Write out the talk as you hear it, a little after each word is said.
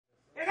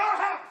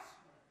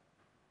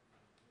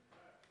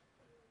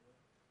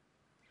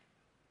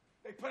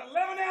They put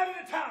 11 out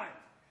at a time.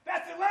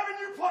 That's 11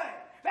 you play.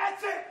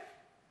 That's it.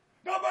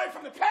 Nobody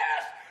from the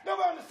past,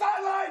 nobody on the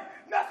sideline,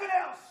 nothing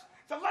else.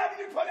 It's 11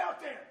 you put out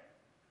there.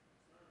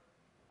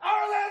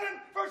 Our 11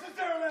 versus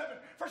their 11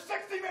 for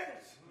 60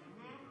 minutes.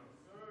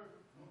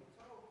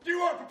 You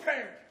are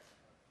prepared.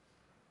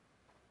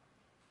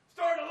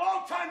 Started a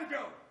long time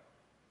ago.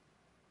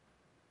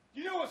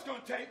 You know what's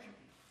going to take.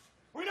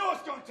 We know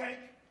what's going to take.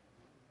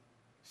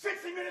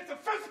 60 minutes of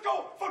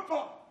physical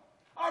football.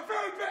 Our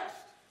very best.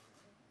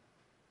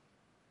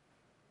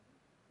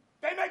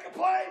 They make a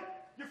play,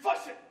 you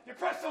flush it, you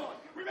press on.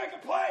 We make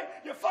a play,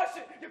 you flush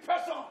it, you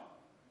press on.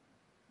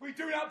 We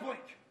do not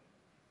blink.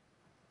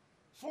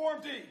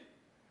 Swarm D.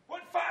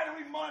 What fight are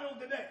we modeling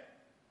today?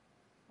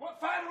 What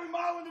fight are we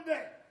modeling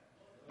today?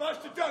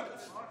 Buster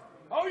Douglas.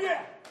 Oh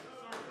yeah.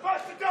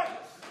 Buster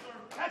Douglas.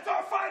 That's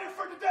our fighter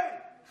for today.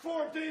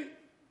 Swarm D.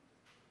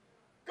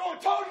 Going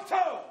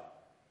toe-to-toe.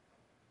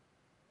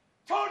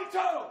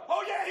 Toe-to-toe.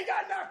 Oh yeah, he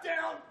got knocked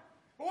down.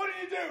 But what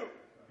did he do?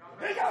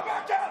 He got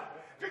back up.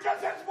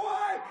 Because his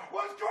why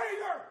was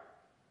greater.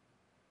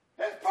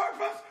 His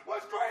purpose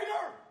was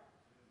greater.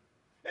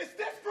 It's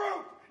this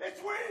group. It's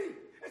we.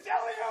 It's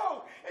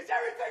LEO. It's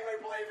everything we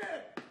believe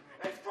in.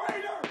 It's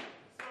greater.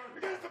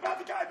 Because it's about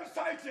the guy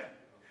beside you.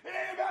 It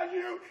ain't about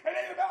you. It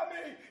ain't about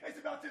me. It's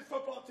about this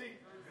football team.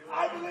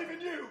 I believe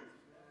in you.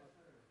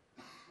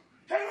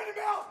 Hit him in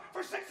the mouth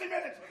for 60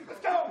 minutes.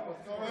 Let's go.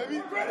 Let's go,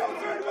 baby. Red on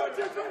 3, 1,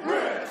 2, 3.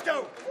 Let's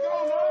go.